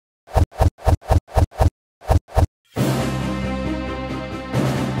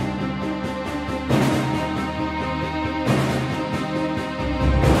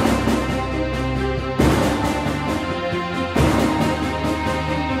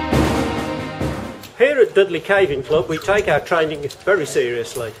Here at Dudley Caving Club we take our training very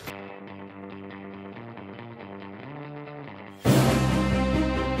seriously.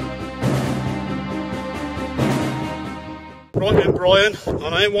 Right then Brian,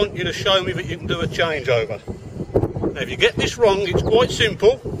 and I want you to show me that you can do a changeover. Now if you get this wrong, it's quite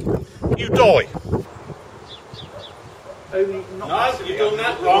simple, you die. No, you've done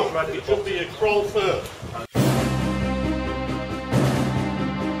that wrong, it should be a crawl first.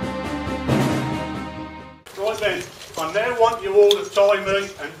 Right then, I now want you all to tie me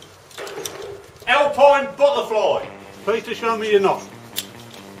and Alpine butterfly. Peter, show me your knot.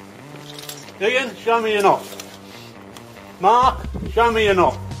 Ian, show me your knot. Mark, show me your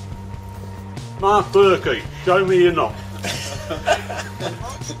knot. Mark Berkey, show me your knot.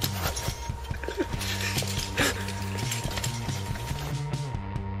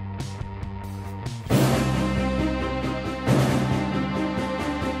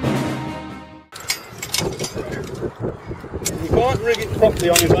 He can't rig it properly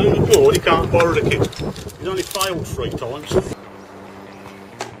on his own accord, he can't borrow the kit. He's only failed 3 times.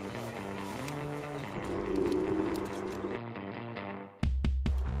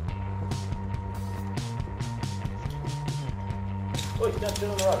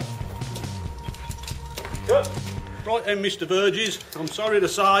 Right then, Mr. Burgess, I'm sorry to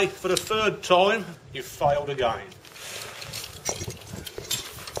say, for the 3rd time, you've failed again.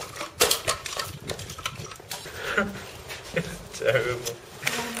 Terrible.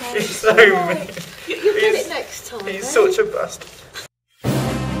 He's so mean. You'll get it next time. He's such a bastard.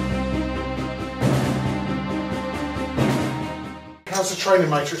 How's the training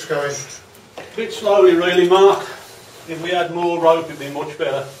matrix going? A bit slowly really, Mark. If we had more rope it'd be much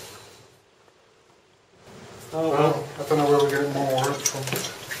better. Oh well. I don't know where we're getting more rope.